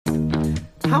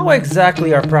How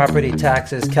exactly are property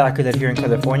taxes calculated here in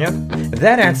California?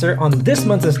 That answer on this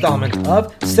month's installment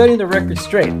of Setting the Record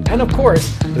Straight, and of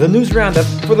course, the news roundup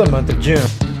for the month of June.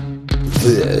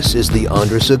 This is the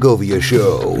Andres Segovia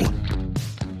Show.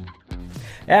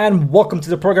 And welcome to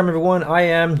the program, everyone. I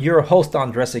am your host,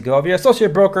 Andres Segovia,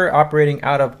 associate broker operating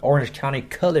out of Orange County,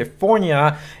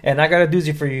 California. And I got a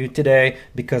doozy for you today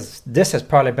because this has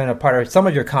probably been a part of some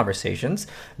of your conversations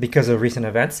because of recent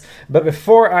events. But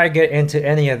before I get into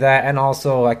any of that, and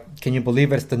also, can you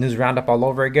believe it's the news roundup all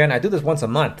over again? I do this once a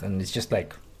month, and it's just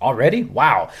like, already?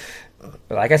 Wow.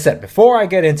 But like I said, before I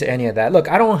get into any of that, look,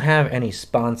 I don't have any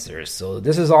sponsors. So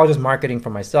this is all just marketing for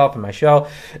myself and my show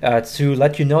to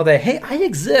let you know that, hey, I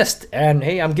exist. And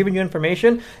hey, I'm giving you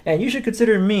information. And you should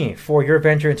consider me for your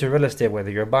venture into real estate, whether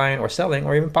you're buying or selling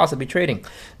or even possibly trading.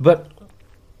 But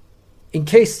in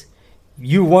case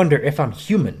you wonder if I'm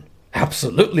human,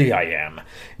 absolutely I am.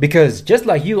 Because just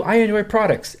like you, I enjoy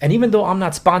products. And even though I'm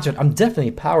not sponsored, I'm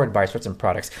definitely powered by certain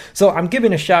products. So I'm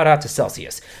giving a shout out to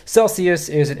Celsius. Celsius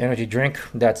is an energy drink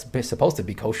that's supposed to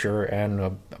be kosher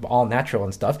and all natural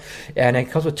and stuff. And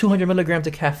it comes with 200 milligrams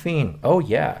of caffeine. Oh,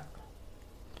 yeah.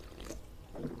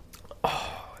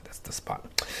 Oh, that's the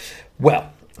spot.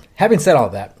 Well, having said all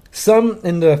that, some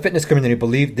in the fitness community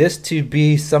believe this to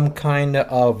be some kind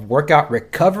of workout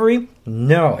recovery.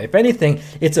 No, if anything,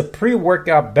 it's a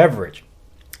pre-workout beverage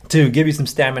to give you some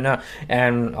stamina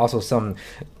and also some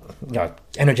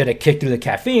energetic kick through the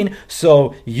caffeine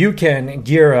so you can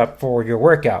gear up for your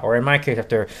workout. Or in my case,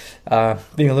 after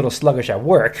being a little sluggish at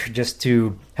work, just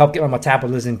to help get my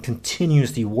metabolism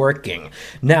continuously working.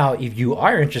 Now, if you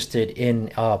are interested in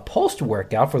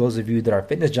post-workout, for those of you that are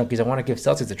fitness junkies and want to give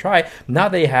Celsius a try, now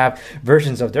they have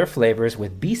versions of their flavors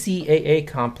with BCAA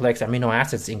complex amino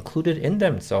acids included in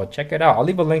them. So check it out. I'll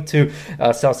leave a link to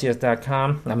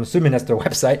Celsius.com. I'm assuming that's their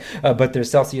website, but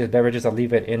there's Celsius beverages. I'll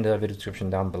leave it in the video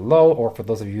description down below, or for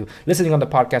those of you listening on the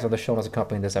podcast or the show notes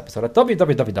accompanying this episode at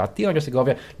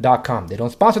www.theandressegovia.com. They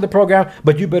don't sponsor the program,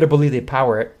 but you better believe they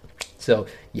power it. So,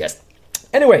 yes.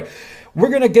 Anyway, we're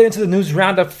going to get into the news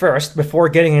roundup first before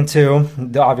getting into,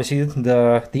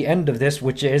 the end of this,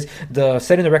 which is the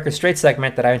Setting the Record Straight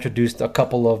segment that I introduced a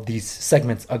couple of these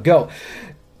segments ago,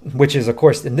 which is, of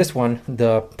course, in this one,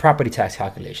 the property tax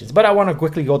calculations. But I want to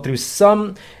quickly go through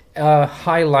some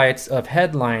highlights of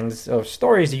headlines of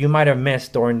stories that you might have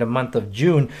missed during the month of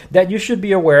June that you should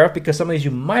be aware of, because some of these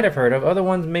you might have heard of, other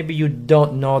ones maybe you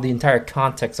don't know the entire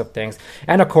context of things,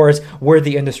 and of course where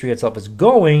the industry itself is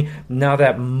going now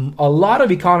that a lot of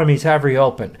economies have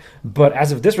reopened. But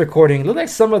as of this recording, it looks like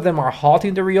some of them are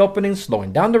halting the reopenings,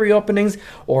 slowing down the reopenings,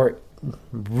 or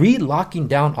re-locking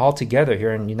down altogether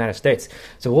here in the United States.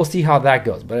 So we'll see how that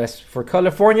goes. But as for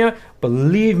California,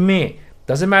 believe me,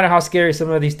 doesn't matter how scary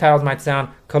some of these titles might sound,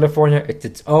 California, it's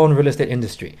its own real estate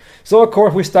industry. So, of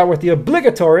course, we start with the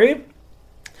obligatory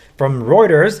from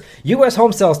Reuters. U.S.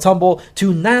 home sales tumble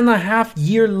to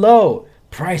 9.5-year low.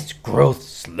 Price growth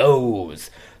slows.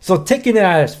 So, taking it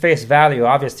at its face value,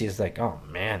 obviously, it's like, oh,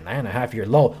 man, 9.5-year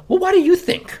low. Well, what do you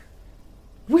think?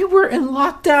 We were in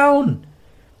lockdown.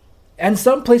 And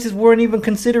some places weren't even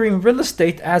considering real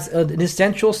estate as an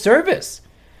essential service.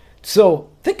 So,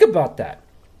 think about that.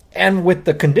 And with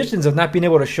the conditions of not being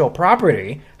able to show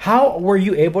property, how were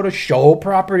you able to show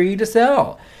property to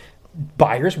sell?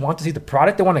 Buyers want to see the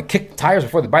product. They want to kick tires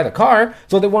before they buy the car.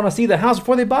 So they want to see the house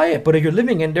before they buy it. But if you're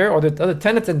living in there or there's other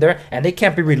tenants in there and they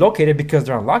can't be relocated because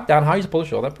they're on lockdown, how are you supposed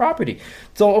to show that property?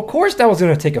 So, of course, that was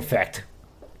going to take effect.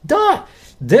 Duh.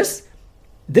 This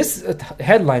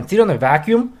headline, see it on the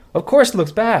vacuum, of course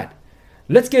looks bad.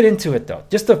 Let's get into it, though.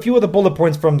 Just a few of the bullet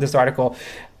points from this article.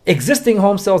 Existing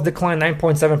home sales declined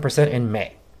 9.7% in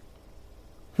May.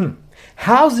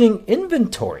 Housing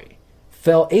inventory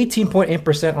fell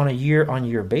 18.8% on a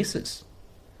year-on-year basis.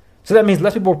 So that means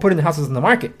less people were putting the houses in the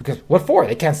market, because what for?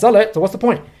 They can't sell it, so what's the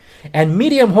point? And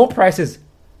median home prices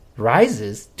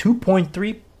rises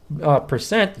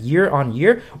 2.3%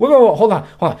 year-on-year. Whoa, hold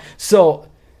on. So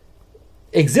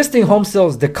existing home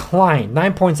sales declined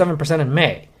 9.7% in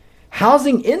May.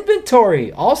 Housing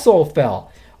inventory also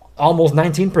fell almost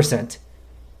 19%,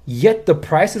 yet the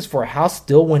prices for a house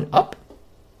still went up.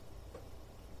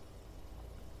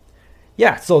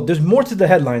 Yeah, so there's more to the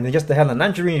headline than just the headline.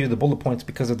 I'm just reading you the bullet points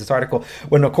because of this article.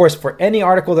 When, of course, for any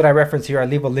article that I reference here, I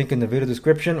leave a link in the video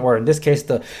description, or in this case,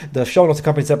 the show notes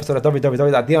accompanying this episode at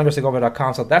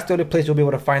www.theandressegovia.com. So that's the only place you'll be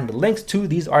able to find the links to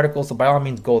these articles. So by all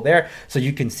means, go there so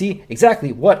you can see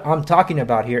exactly what I'm talking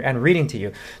about here and reading to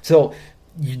you. So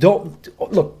you don't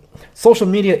look. Social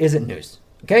media isn't news.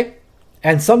 Okay?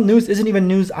 And some news isn't even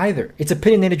news either. It's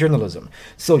opinionated journalism.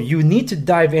 So you need to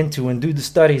dive into and do the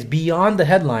studies beyond the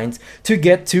headlines to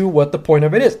get to what the point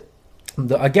of it is.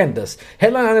 Again, this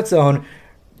headline on its own,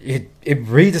 it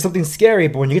reads as something scary,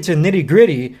 but when you get to the nitty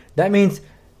gritty, that means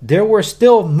there were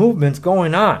still movements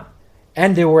going on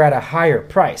and they were at a higher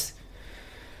price.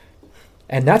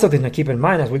 And that's something to keep in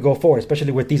mind as we go forward,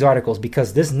 especially with these articles,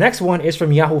 because this next one is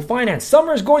from Yahoo Finance.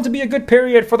 Summer is going to be a good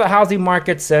period for the housing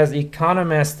market, says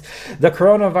economist. The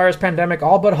coronavirus pandemic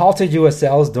all but halted U.S.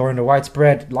 sales during the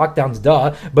widespread lockdowns,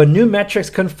 but new metrics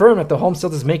confirm that the home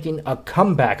sales is making a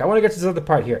comeback. I want to get to this other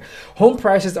part here. Home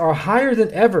prices are higher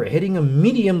than ever, hitting a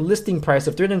median listing price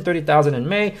of $330,000 in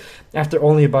May, after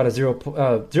only about a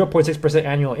 0.6%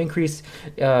 annual increase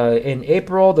in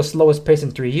April, the slowest pace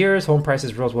in 3 years. Home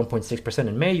prices rose 1.6%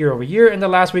 in May year over year. In the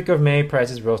last week of May,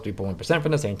 prices rose 3.1%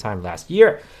 from the same time last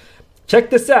year.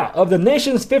 Check this out. Of the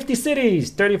nation's 50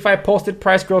 cities, 35 posted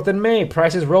price growth in May.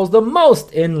 Prices rose the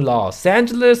most in Los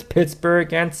Angeles,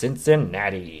 Pittsburgh, and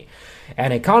Cincinnati.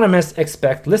 And economists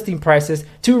expect listing prices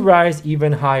to rise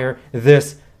even higher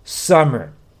this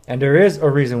summer. And there is a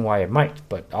reason why it might,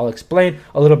 but I'll explain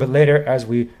a little bit later as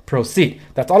we proceed.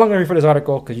 That's all I'm going to read for this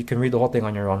article, because you can read the whole thing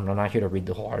on your own. I'm not here to read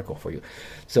the whole article for you.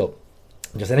 So,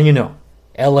 just letting you know,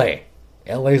 LA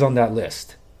is on that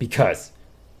list because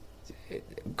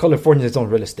California is its own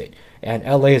real estate, and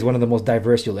LA is one of the most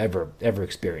diverse you'll ever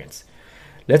experience.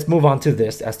 Let's move on to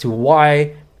this as to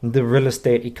why the real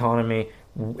estate economy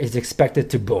is expected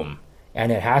to boom,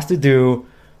 and it has to do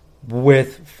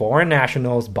with foreign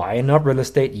nationals buying up real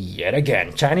estate yet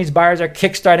again. Chinese buyers are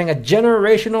kickstarting a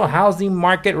generational housing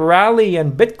market rally,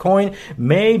 and Bitcoin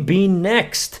may be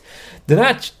next.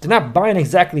 They're not buying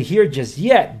exactly here just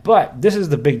yet, but this is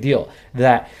the big deal,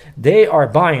 that they are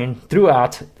buying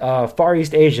throughout Far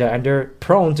East Asia, and they're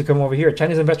prone to come over here.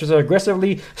 Chinese investors are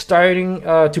aggressively starting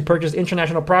to purchase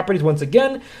international properties. Once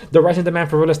again, the rising demand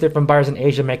for real estate from buyers in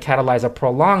Asia may catalyze a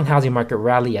prolonged housing market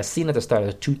rally as seen at the start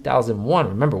of 2001.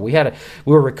 Remember, we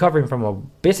were recovering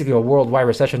from basically a worldwide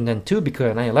recession then too,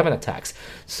 because of 9/11 attacks.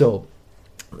 So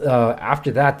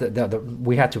after that,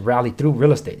 we had to rally through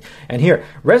real estate. And here,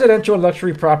 residential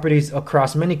luxury properties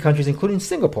across many countries, including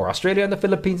Singapore, Australia, and the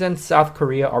Philippines, and South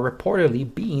Korea, are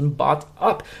reportedly being bought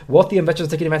up. Wealthy investors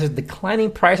taking advantage of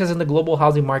declining prices in the global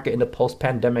housing market in the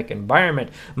post-pandemic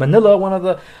environment. Manila, one of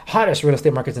the hottest real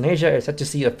estate markets in Asia, is set to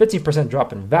see a 15%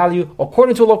 drop in value.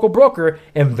 According to a local broker,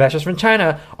 investors from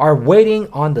China are waiting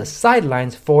on the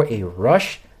sidelines for a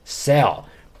rush sale,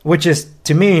 which is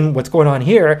to mean what's going on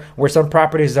here, where some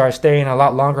properties are staying a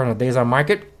lot longer on the days on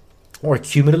market or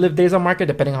cumulative days on market,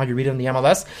 depending on how you read it in the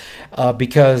MLS,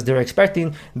 because they're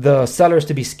expecting the sellers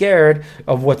to be scared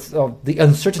of the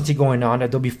uncertainty going on, that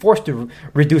they'll be forced to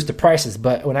reduce the prices.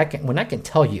 But when I can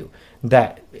tell you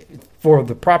that for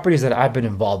the properties that I've been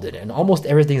involved in, and almost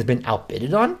everything has been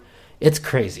outbidded on, it's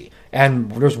crazy.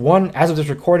 And there's one, as of this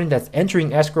recording, that's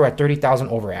entering escrow at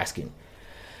 $30,000 over asking.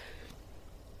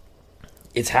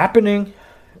 It's happening.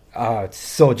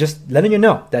 So just letting you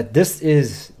know that this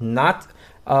is not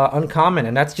uncommon,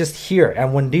 and that's just here.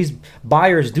 And when these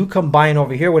buyers do come buying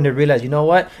over here, when they realize, you know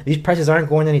what, these prices aren't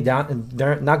going down,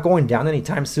 they're not going down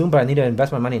anytime soon, but I need to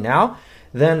invest my money now,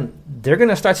 then they're going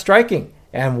to start striking.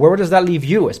 And where does that leave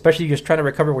you, especially if you're trying to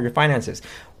recover with your finances?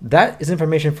 That is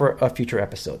information for a future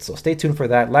episode. So stay tuned for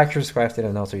that. Like, subscribe, stay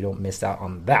know so you don't miss out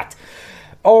on that.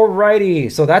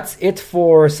 Alrighty, so that's it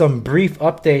for some brief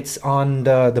updates on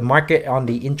the market on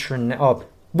the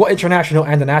international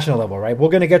and the national level, right? We're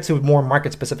going to get to more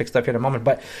market-specific stuff here in a moment,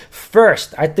 but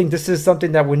first, I think this is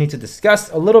something that we need to discuss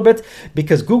a little bit,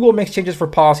 because Google makes changes for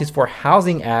policies for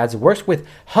housing ads, works with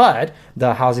HUD,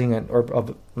 the Housing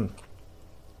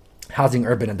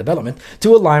Urban and Development,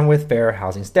 to align with fair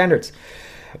housing standards.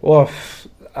 Well,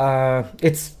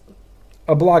 it's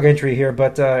a blog entry here,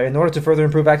 but in order to further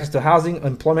improve access to housing,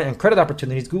 employment, and credit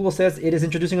opportunities, Google says it is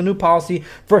introducing a new policy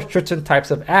for certain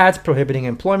types of ads, prohibiting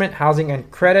employment, housing, and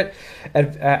credit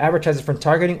advertisers from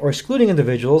targeting or excluding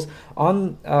individuals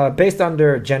based on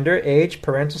their gender, age,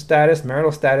 parental status,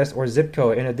 marital status, or zip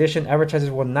code. In addition, advertisers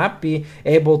will not be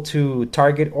able to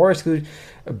target or exclude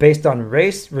based on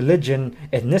race, religion,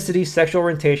 ethnicity, sexual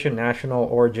orientation, national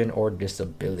origin, or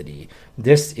disability.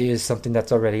 This is something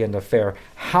that's already in the Fair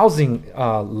Housing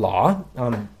law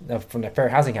from the Fair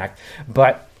Housing Act,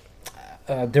 but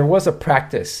there was a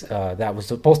practice that was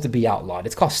supposed to be outlawed.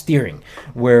 It's called steering,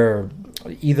 where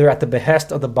either at the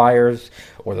behest of the buyers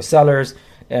or the sellers,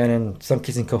 and in some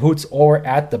cases in cahoots or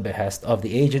at the behest of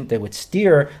the agent, they would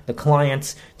steer the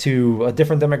clients to a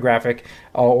different demographic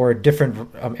or a different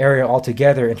area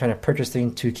altogether and trying to purchase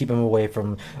things to keep them away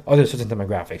from other certain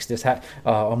demographics. This had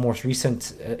a most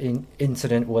recent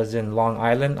incident was in Long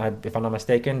Island, if I'm not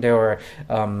mistaken. They were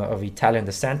of Italian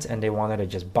descent, and they wanted to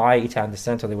just buy Italian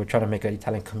descent, so they were trying to make an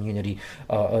Italian community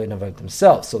in of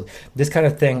themselves. So this kind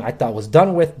of thing I thought was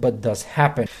done with, but does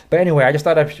happen. But anyway, I just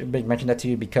thought I should mention that to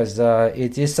you because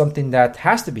it is something that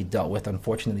has to be dealt with,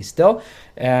 unfortunately, still.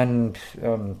 And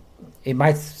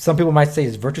some people might say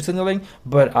it's virtue signaling,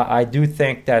 but I do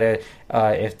think that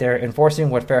if they're enforcing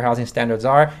what fair housing standards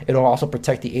are, it'll also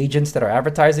protect the agents that are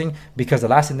advertising, because the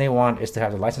last thing they want is to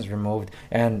have the license removed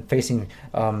and facing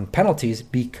penalties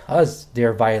because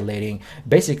they're violating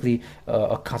basically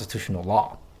a constitutional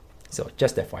law. So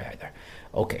just FYI there.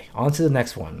 Okay, on to the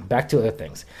next one. Back to other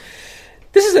things.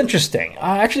 This is interesting.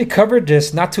 I actually covered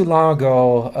this not too long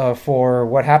ago for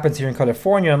what happens here in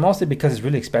California, mostly because it's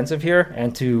really expensive here.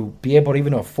 And to be able to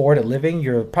even afford a living,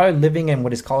 you're probably living in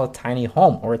what is called a tiny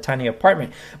home or a tiny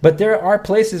apartment. But there are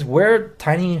places where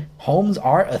tiny homes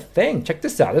are a thing. Check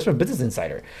this out. This is from Business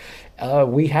Insider.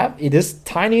 We have this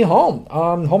tiny home.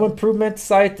 Home improvement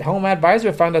site Home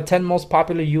Advisor found the 10 most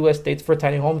popular U.S. states for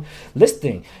tiny home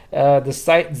listing. The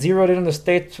site zeroed in on the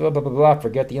states, blah, blah, blah, blah,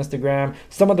 forget the Instagram.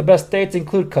 Some of the best states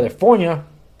include California,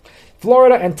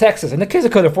 Florida, and Texas. In the case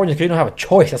of California, you don't have a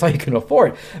choice. That's all you can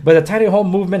afford. But the tiny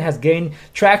home movement has gained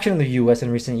traction in the U.S.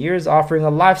 in recent years, offering a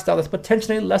lifestyle that's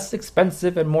potentially less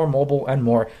expensive and more mobile and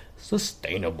more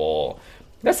sustainable.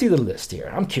 Let's see the list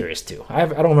here. I'm curious too. I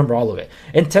don't remember all of it.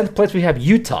 In 10th place, we have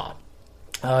Utah.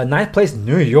 9th place,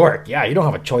 New York. Yeah, you don't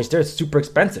have a choice there. It's super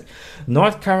expensive.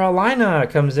 North Carolina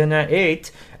comes in at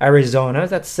 8.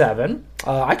 Arizona's at 7.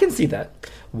 I can see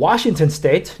that. Washington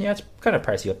State. Yeah, it's kind of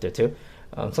pricey up there too.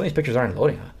 Some of these pictures aren't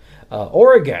loading, huh?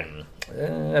 Oregon.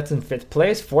 That's in 5th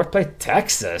place. 4th place,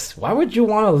 Texas. Why would you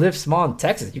want to live small in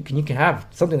Texas? You can have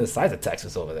something the size of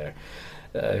Texas over there.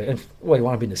 You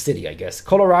want to be in the city, I guess.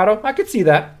 Colorado, I could see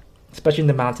that, especially in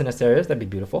the mountainous areas. That'd be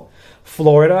beautiful.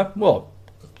 Florida, well,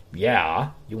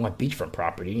 yeah, you want beachfront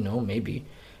property, maybe.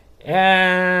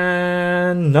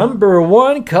 And number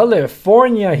 1,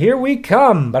 California. Here we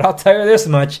come. But I'll tell you this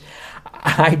much.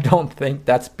 I don't think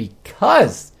that's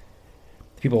because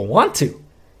people want to.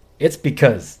 It's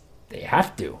because they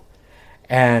have to.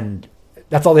 And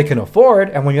that's all they can afford.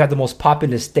 And when you have the most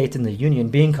populous state in the union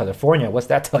being California, what's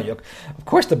that tell you? Of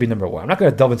course they'll be number 1. I'm not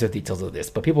going to delve into the details of this,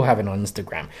 but people have it on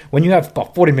Instagram. When you have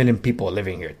about 40 million people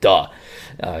living here,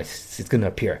 it's going to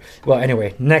appear. Well,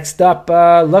 anyway, next up,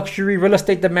 luxury real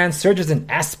estate demand surges in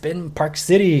Aspen, Park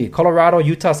City, Colorado,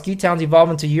 Utah ski towns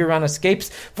evolve into year-round escapes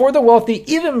for the wealthy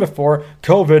even before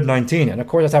COVID-19. And of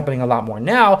course, that's happening a lot more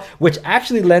now, which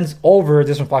actually lends over,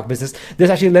 this one, Flock Business, this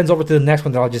actually lends over to the next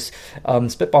one that I'll just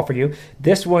spitball for you.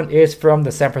 This one is from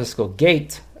the San Francisco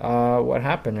Gate. What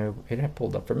happened? It had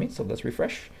pulled up for me, so let's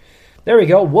refresh. There we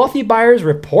go. Wealthy buyers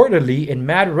reportedly in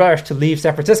mad rush to leave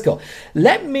San Francisco.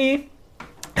 Let me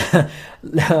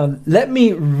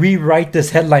rewrite this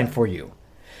headline for you.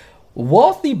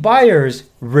 Wealthy buyers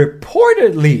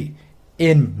reportedly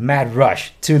in mad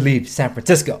rush to leave San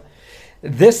Francisco.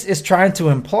 This is trying to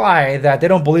imply that they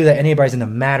don't believe that anybody's in a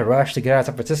mad rush to get out of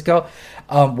San Francisco.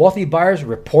 Wealthy buyers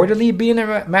reportedly being in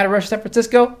a mad rush to San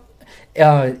Francisco.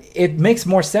 It makes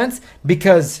more sense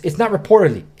because it's not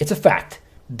reportedly. It's a fact.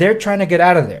 They're trying to get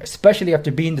out of there, especially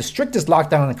after being the strictest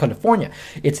lockdown in California.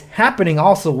 It's happening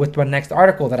also with my next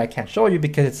article that I can't show you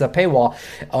because it's a paywall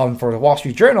for the Wall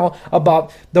Street Journal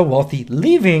about the wealthy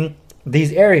leaving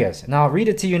these areas. And I'll read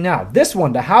it to you now. This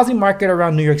one, the housing market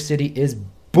around New York City is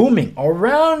booming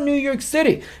around New York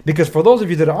City, because for those of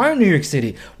you that are in New York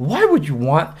City, why would you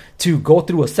want to go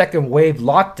through a second wave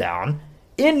lockdown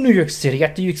in New York City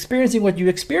after you experiencing what you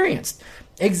experienced?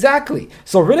 Exactly.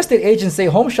 So real estate agents say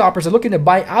home shoppers are looking to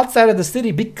buy outside of the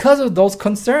city because of those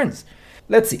concerns.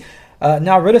 Let's see.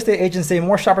 Now, real estate agents say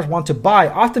more shoppers want to buy,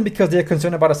 often because they're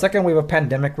concerned about a second wave of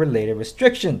pandemic-related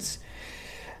restrictions.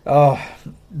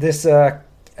 This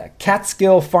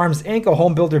Catskill Farms Inc., a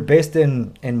home builder based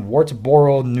in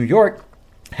Wardsboro, New York,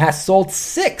 has sold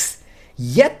 6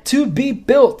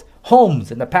 yet-to-be-built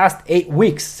homes in the past 8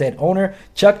 weeks, said owner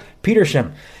Chuck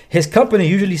Petersham. His company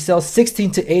usually sells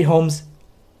 16 to 8 homes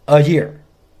a year.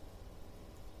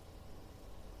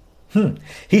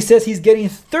 He says he's getting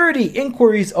 30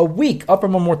 inquiries a week, up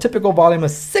from a more typical volume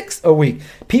of 6 a week.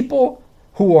 People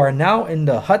who are now in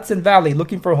the Hudson Valley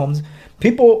looking for homes,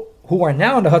 people who are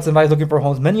now in the Hudson Valley looking for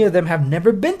homes, many of them have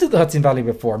never been to the Hudson Valley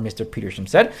before, Mr. Peterson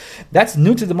said. That's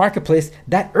new to the marketplace,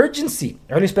 that urgency.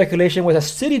 Early speculation was that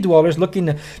city dwellers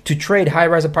looking to trade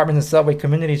high-rise apartments and subway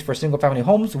communities for single-family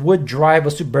homes would drive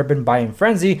a suburban buying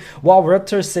frenzy. While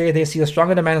realtors say they see a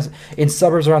stronger demand in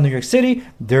suburbs around New York City,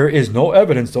 there is no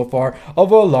evidence so far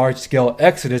of a large-scale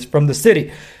exodus from the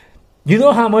city. You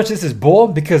know how much this is bull?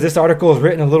 Because this article is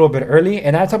written a little bit early,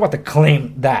 and I talk about the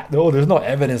claim that, there's no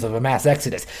evidence of a mass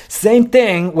exodus. Same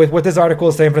thing with what this article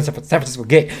is saying for San Francisco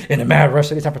Gate in a mad rush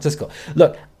to San Francisco.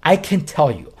 Look, I can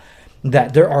tell you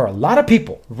that there are a lot of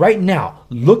people right now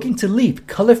looking to leave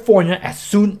California as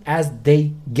soon as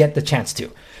they get the chance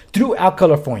to. Throughout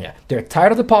California, they're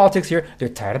tired of the politics here. They're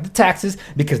tired of the taxes,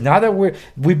 because now that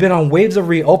we've been on waves of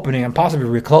reopening and possibly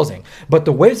reclosing, but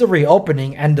the waves of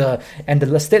reopening and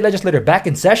the state legislature back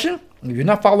in session. If you're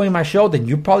not following my show, then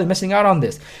you're probably missing out on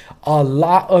this. A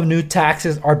lot of new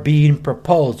taxes are being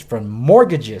proposed, from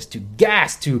mortgages to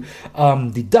gas to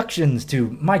deductions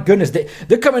to, my goodness,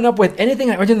 they're coming up with anything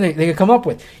they can come up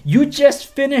with. You just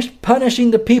finished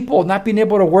punishing the people not being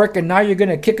able to work, and now you're going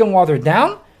to kick them while they're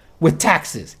down? With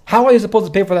taxes. How are you supposed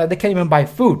to pay for that? They can't even buy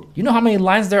food. You know how many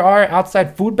lines there are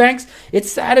outside food banks? It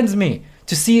saddens me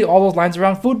to see all those lines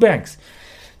around food banks.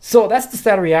 So that's the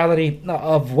sad reality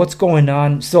of what's going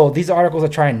on. So these articles are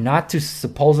trying not to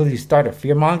supposedly start a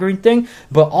fear-mongering thing,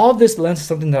 but all of this lends to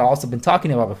something that I've also been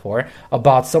talking about before,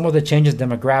 about some of the changes in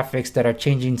demographics that are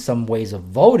changing some ways of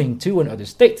voting too in other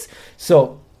states.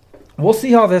 So we'll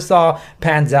see how this all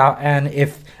pans out, and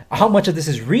how much of this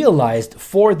is realized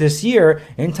for this year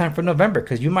in time for November,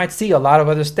 because you might see a lot of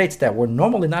other states that were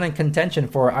normally not in contention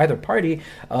for either party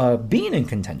being in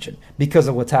contention because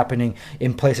of what's happening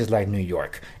in places like New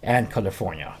York and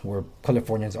California, where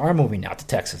Californians are moving out to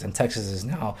Texas, and Texas is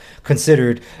now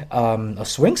considered a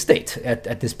swing state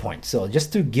at this point. So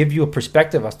just to give you a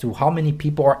perspective as to how many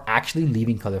people are actually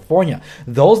leaving California,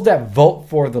 those that vote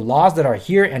for the laws that are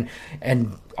here and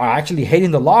are actually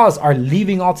hating the laws are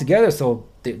leaving altogether. So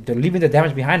they're leaving the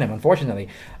damage behind them, unfortunately.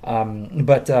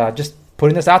 But just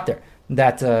putting this out there,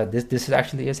 that this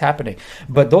actually is happening.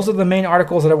 But those are the main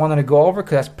articles that I wanted to go over,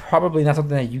 because that's probably not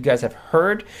something that you guys have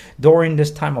heard during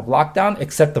this time of lockdown,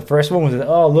 except the first one was,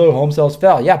 look, home sales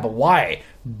fell. Yeah, but why?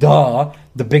 Duh.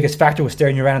 The biggest factor was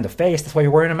staring you right in the face. That's why you're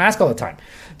wearing a mask all the time.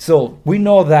 So we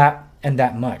know that and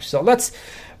that much. So let's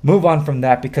move on from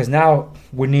that, because now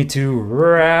we need to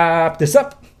wrap this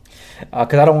up.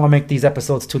 Because I don't want to make these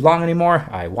episodes too long anymore.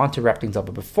 I want to wrap things up.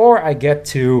 But before I get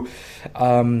to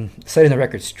setting the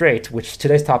record straight, which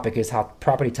today's topic is how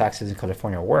property taxes in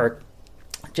California work,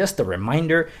 just a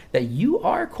reminder that you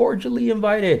are cordially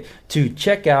invited to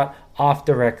check out Off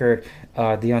the Record,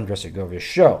 the Andres Segovia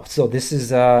Show. So this is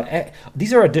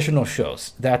these are additional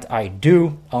shows that I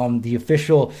do. The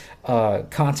official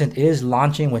content is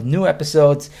launching with new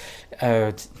episodes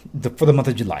for the month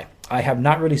of July. I have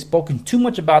not really spoken too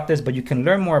much about this, but you can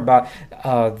learn more about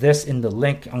this in the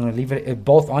link. I'm going to leave it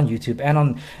both on YouTube and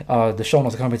on the show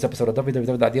notes accompanying this episode at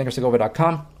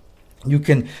www.theandressegovia.com. You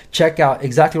can check out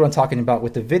exactly what I'm talking about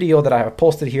with the video that I have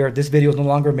posted here. This video is no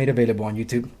longer made available on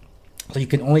YouTube, so you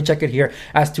can only check it here.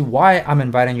 As to why I'm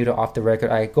inviting you to Off the Record,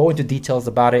 I go into details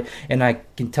about it, and I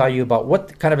can tell you about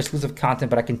what kind of exclusive content,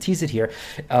 but I can tease it here.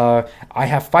 I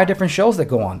have 5 different shows that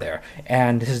go on there,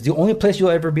 and this is the only place you'll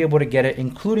ever be able to get it,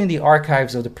 including the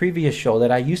archives of the previous show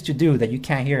that I used to do that you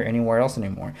can't hear anywhere else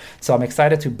anymore. So I'm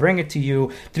excited to bring it to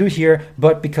you through here,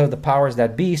 but because the powers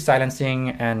that be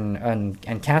silencing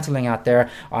and canceling out there,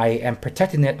 I am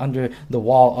protecting it under the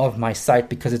wall of my site,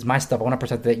 because it's my stuff. I want to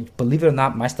protect it. Believe it or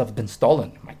not, my stuff has been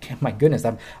stolen. My goodness,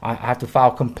 I have to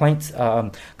file complaints,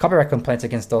 copyright complaints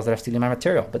against those that are stealing my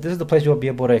material. But this is the place you'll be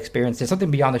able to experience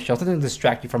something beyond the show, something to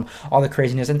distract you from all the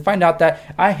craziness, and find out that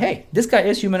hey, this guy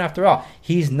is human after all.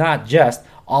 He's not just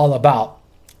all about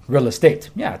real estate.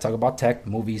 Yeah, I talk about tech,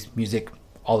 movies, music,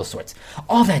 all the sorts,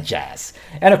 all that jazz,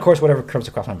 and of course whatever comes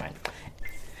across my mind.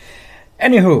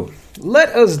 Anywho, let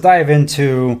us dive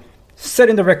into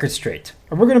setting the record straight.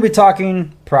 We're going to be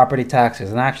talking property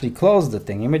taxes, and I actually closed the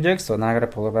thingamajig, so now I got to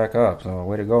pull it back up. So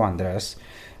way to go, Andres.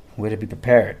 Way to be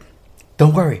prepared.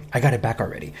 Don't worry, I got it back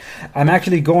already. I'm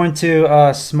actually going to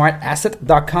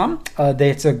smartasset.com.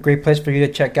 It's a great place for you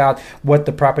to check out what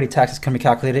the property taxes can be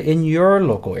calculated in your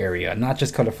local area, not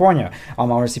just California.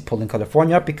 I'm obviously pulling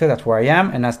California up because that's where I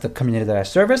am, and that's the community that I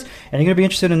service. And you're going to be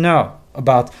interested to know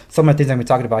about some of the things I'm going to be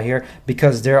talking about here,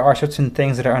 because there are certain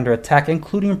things that are under attack,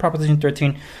 including Proposition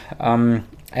 13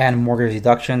 and mortgage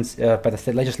deductions by the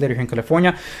state legislature here in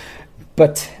California.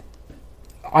 But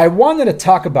I wanted to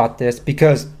talk about this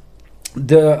because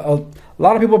a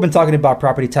lot of people have been talking about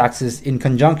property taxes in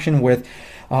conjunction with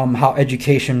how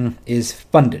education is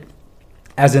funded,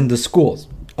 as in the schools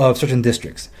of certain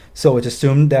districts. So it's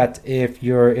assumed that if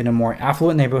you're in a more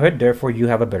affluent neighborhood, therefore you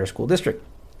have a better school district.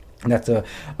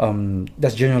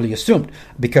 That's generally assumed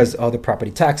because of the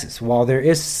property taxes. While there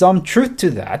is some truth to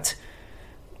that,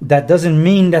 that doesn't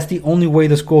mean that's the only way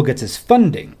the school gets its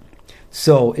funding.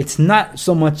 So it's not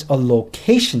so much a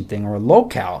location thing or a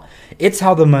locale, it's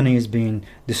how the money is being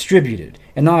distributed.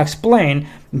 And I'll explain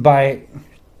by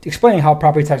explaining how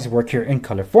property taxes work here in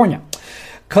California.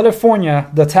 California,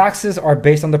 the taxes are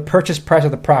based on the purchase price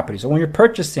of the property. So when you're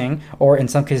purchasing, or in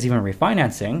some cases even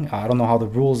refinancing, I don't know how the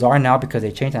rules are now because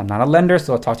they changed. I'm not a lender,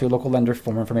 so I'll talk to your local lender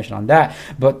for more information on that.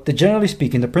 But generally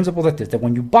speaking, the principle is like this, that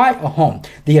when you buy a home,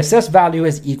 the assessed value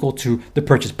is equal to the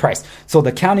purchase price. So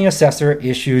the county assessor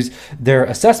issues their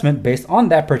assessment based on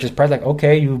that purchase price. Like,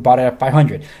 okay, you bought it at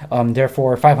 500.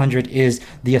 Therefore, 500 is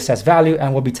the assessed value,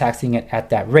 and we'll be taxing it at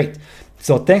that rate.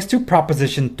 So thanks to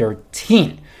Proposition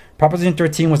 13. Proposition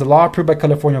 13 was the law approved by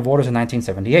California voters in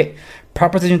 1978.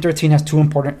 Proposition 13 has two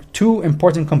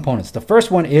important components. The first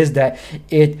one is that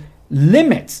it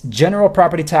limits general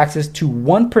property taxes to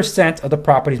 1% of the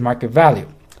property's market value.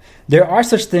 There are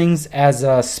such things as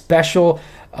special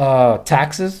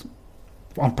taxes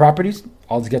on properties.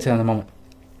 I'll just get to that in a moment.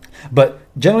 But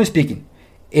generally speaking,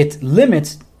 it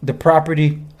limits the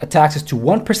property taxes to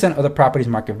 1% of the property's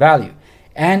market value.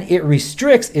 And it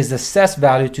restricts its assessed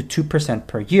value to 2%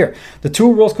 per year. The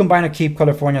two rules combine to keep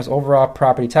California's overall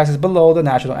property taxes below the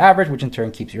national average, which in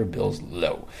turn keeps your bills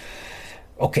low.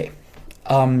 Okay,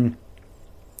 the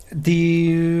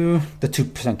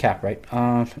 2% cap, right?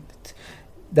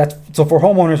 That's so for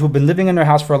homeowners who've been living in their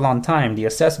house for a long time, the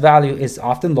assessed value is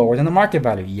often lower than the market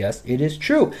value. Yes, it is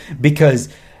true, because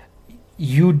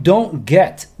you don't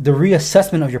get the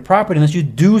reassessment of your property unless you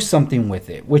do something with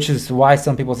it, which is why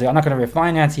some people say, I'm not going to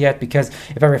refinance yet, because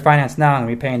if I refinance now, I'm going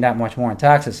to be paying that much more in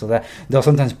taxes. So that they'll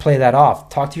sometimes play that off.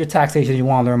 Talk to your tax agent if you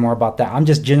want to learn more about that. I'm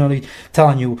just generally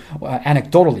telling you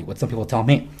anecdotally what some people tell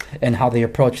me and how they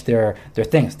approach their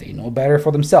things. They know better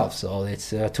for themselves, so it's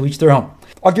to each their own.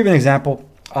 I'll give you an example.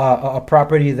 A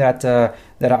property that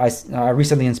I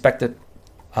recently inspected,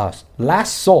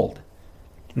 last sold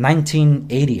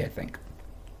 1980, I think.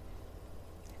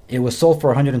 It was sold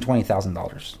for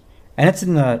 $120,000, and it's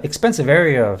in the expensive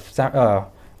area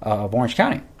of Orange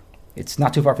County. It's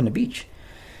not too far from the beach,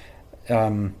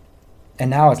 and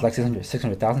now it's like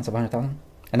 600,000, 700,000,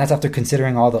 and that's after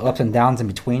considering all the ups and downs in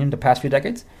between the past few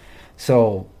decades.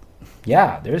 So,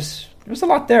 yeah, there's a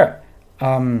lot there.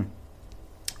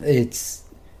 It's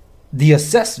the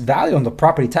assessed value on the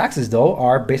property taxes, though,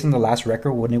 are based on the last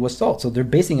record when it was sold, so they're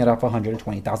basing it off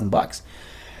 $120,000.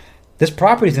 This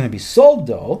property is going to be sold,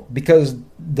 though, because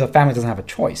the family doesn't have a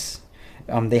choice.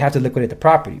 They have to liquidate the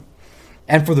property.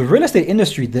 And for the real estate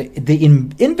industry,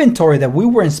 the inventory that we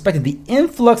were inspecting, the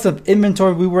influx of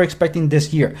inventory we were expecting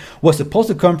this year was supposed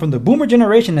to come from the boomer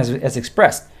generation as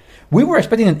expressed. We were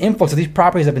expecting an influx of these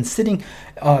properties that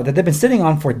they've been sitting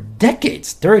on for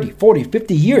decades, 30, 40,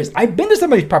 50 years. I've been to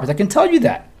some of these properties. I can tell you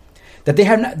that they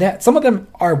have not, that some of them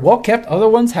are well kept. Other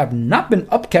ones have not been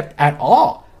upkept at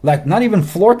all. Like not even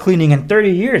floor cleaning in 30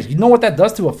 years. You know what that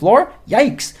does to a floor?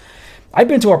 Yikes. I've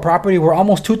been to a property where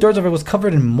almost 2/3 of it was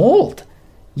covered in mold.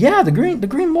 Yeah, the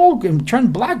green mold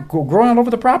turned black, growing all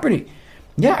over the property.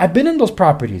 Yeah, I've been in those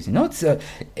properties. You know,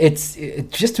 it's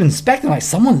just to inspect them. Like,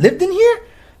 someone lived in here?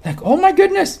 Like, oh my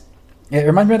goodness. It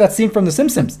reminds me of that scene from The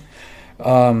Simpsons.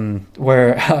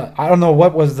 Where I don't know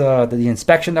what was the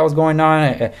inspection that was going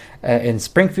on in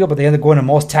Springfield, but they ended up going to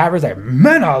Moe's Taverns, like,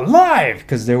 men alive,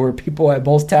 because there were people at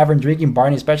Moe's Tavern drinking,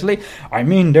 Barney especially. I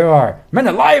mean, there are men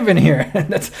alive in here.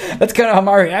 that's kind of how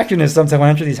my reaction is sometimes when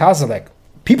I enter these houses. Like,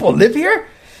 people live here?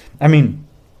 I mean,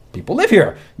 people live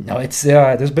here. No, it's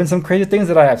there's been some crazy things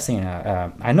that I have seen.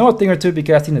 I know a thing or two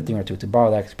because I've seen a thing or two, to borrow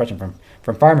that expression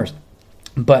from farmers.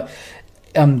 But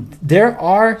there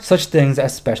are such things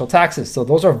as special taxes. So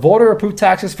those are voter-approved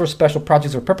taxes for special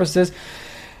projects or purposes,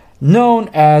 known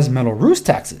as Mello-Roos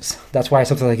taxes. That's why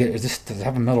sometimes I get, does it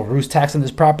have a Mello-Roos tax on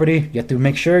this property? You have to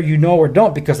make sure you know or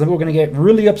don't, because then we're going to get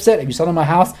really upset if you sell my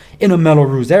house in a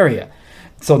Mello-Roos area.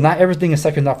 So not everything is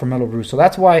sectioned out for Mello-Roos. So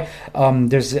that's why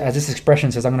there's, as this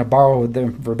expression says, I'm going to borrow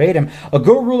them verbatim, a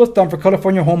good rule of thumb for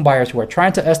California home buyers who are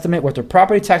trying to estimate what their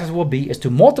property taxes will be is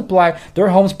to multiply their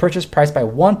home's purchase price by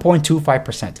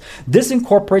 1.25%. This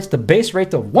incorporates the base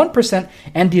rate of 1%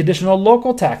 and the additional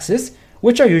local taxes,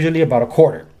 which are usually about a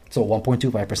quarter. So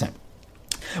 1.25%,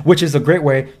 which is a great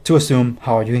way to assume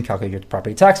how you can calculate your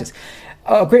property taxes.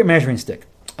 A great measuring stick.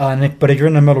 But if you're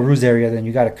in the Mello-Roos area, then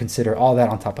you got to consider all that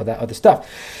on top of that other stuff.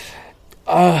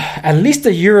 at least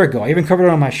a year ago, I even covered it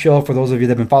on my show for those of you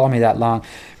that have been following me that long.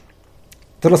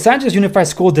 The Los Angeles Unified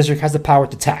School District has the power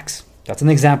to tax. That's an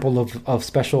example of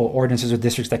special ordinances or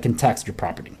districts that can tax your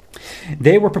property.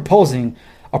 They were proposing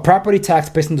a property tax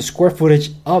based on the square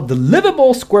footage of the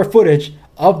livable square footage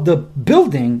of the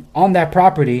building on that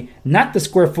property, not the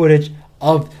square footage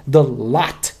of the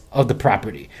lot of the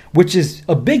property, which is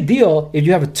a big deal if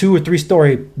you have a 2 or 3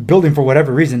 story building for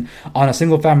whatever reason on a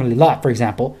single family lot, for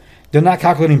example. They're not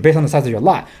calculating based on the size of your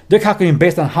lot. They're calculating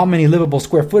based on how many livable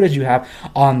square footage you have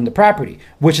on the property,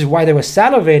 which is why they were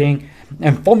salivating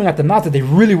and foaming at the mouth that they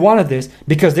really wanted this,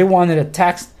 because they wanted to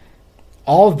tax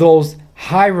all of those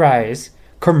high-rise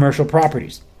commercial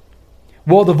properties.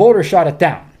 Well, the voters shot it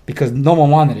down because no one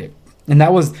wanted it. And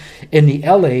that was in the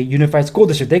LA Unified School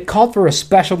District. They called for a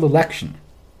special election.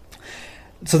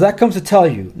 So that comes to tell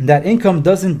you that income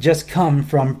doesn't just come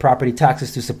from property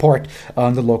taxes to support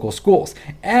the local schools.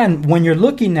 And when you're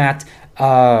looking at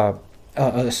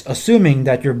assuming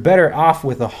that you're better off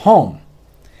with a home,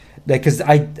 because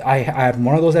I'm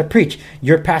one of those that preach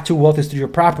your path to wealth is through your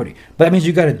property, but that means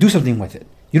you got to do something with it.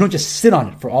 You don't just sit on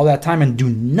it for all that time and do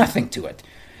nothing to it.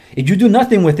 If you do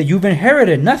nothing with it, you've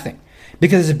inherited nothing,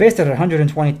 because it's based at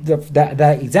 120.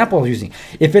 That example I was using,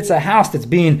 if it's a house that's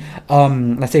being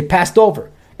let's say passed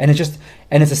over and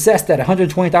it's assessed at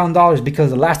 $120,000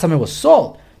 because the last time it was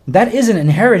sold, that isn't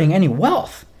inheriting any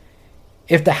wealth.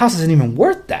 If the house isn't even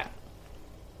worth that,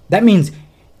 that means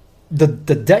the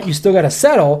debt you still got to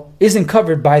settle isn't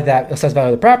covered by that assessed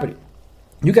value of the property.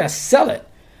 You got to sell it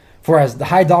for as the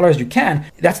high dollar as you can.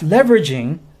 That's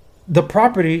leveraging the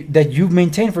property that you've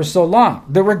maintained for so long.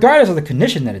 That regardless of the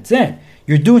condition that it's in,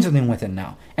 you're doing something with it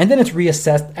now. And then it's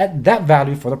reassessed at that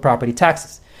value for the property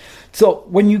taxes. So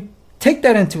when you take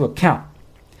that into account,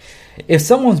 if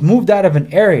someone's moved out of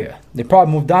an area, they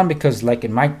probably moved on because, like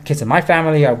in my case, in my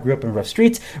family, I grew up in rough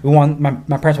streets.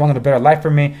 My parents wanted a better life for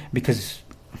me because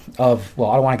of, well,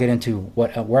 I don't want to get into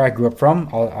where I grew up from.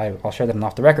 I'll share that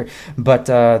off the record. But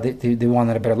they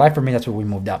wanted a better life for me. That's where we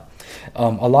moved out.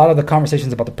 A lot of the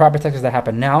conversations about the property taxes that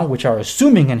happen now, which are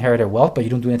assuming inherited wealth, but you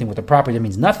don't do anything with the property, that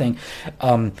means nothing.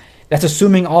 That's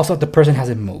assuming also that the person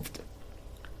hasn't moved.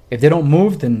 If they don't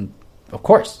move, then of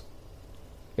course.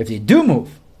 If they do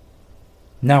move,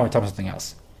 now we're talking about something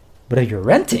else. But if you're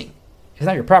renting, it's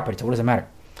not your property, so what does it matter?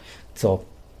 So,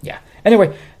 yeah.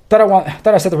 Anyway, thought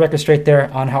I set the record straight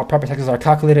there on how property taxes are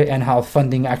calculated and how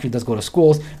funding actually does go to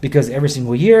schools, because every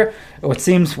single year, it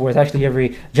seems, with actually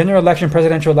every general election,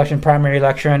 presidential election, primary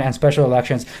election, and special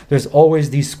elections, there's always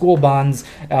these school bonds,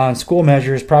 school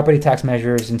measures, property tax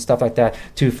measures, and stuff like that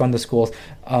to fund the schools.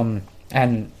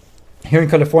 And here in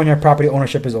California, property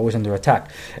ownership is always under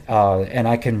attack. And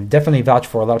I can definitely vouch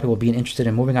for a lot of people being interested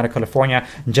in moving out of California,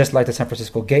 just like the San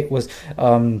Francisco Gate was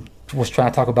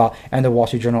trying to talk about, and the Wall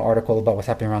Street Journal article about what's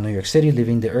happening around New York City,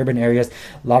 leaving the urban areas.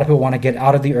 A lot of people want to get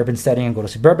out of the urban setting and go to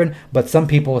suburban, but some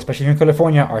people, especially here in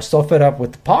California, are so fed up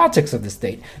with the politics of the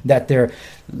state that they're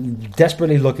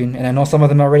desperately looking, and I know some of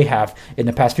them already have in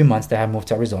the past few months. They have moved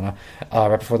to Arizona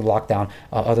right before the lockdown.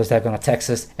 Others that have gone to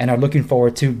Texas and are looking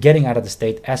forward to getting out of the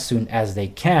state as soon as they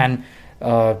can,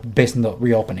 based on the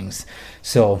reopenings.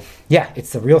 So yeah,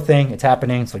 it's the real thing. It's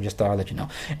happening. So just thought I'd let you know.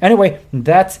 Anyway,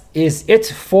 that is it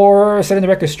for setting the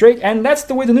record straight, and that's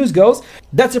the way the news goes.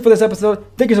 That's it for this episode.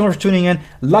 Thank you so much for tuning in.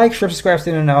 Like, share, subscribe,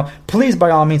 stay in and out. Please, by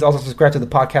all means, also subscribe to the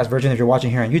podcast version if you're watching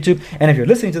here on YouTube. And if you're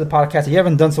listening to the podcast, if you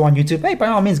haven't done so on YouTube, hey, by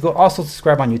all means, go also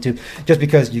subscribe on YouTube, just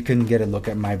because you can get a look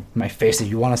at my face if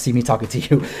you want to see me talking to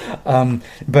you.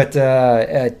 But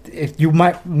if you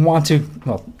might want to,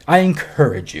 well, I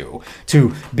encourage you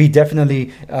to be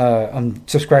definitely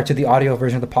subscribe to the audio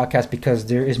version of the podcast, because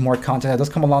there is more content that does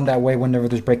come along that way whenever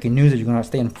there's breaking news that you're going to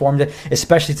stay informed,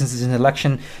 especially since it's an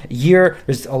election year.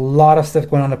 There's a lot of stuff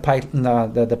going on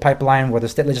the pipeline, where the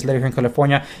state legislature here in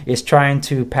California is trying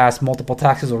to pass multiple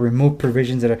taxes or remove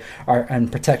provisions that are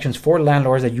and protections for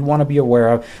landlords that you want to be aware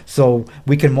of, so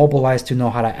we can mobilize to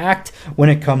know how to act when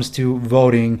it comes to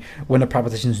voting when the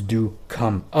propositions do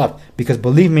come up. Because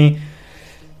believe me,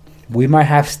 we might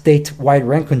have statewide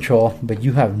rent control, but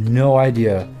you have no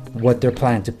idea what they're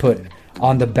planning to put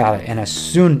on the ballot. And as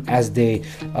soon as they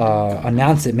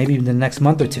announce it, maybe in the next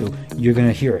month or two, you're going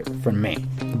to hear it from me.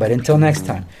 But until next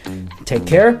time, take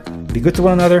care, be good to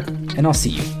one another, and I'll see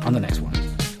you on the next one.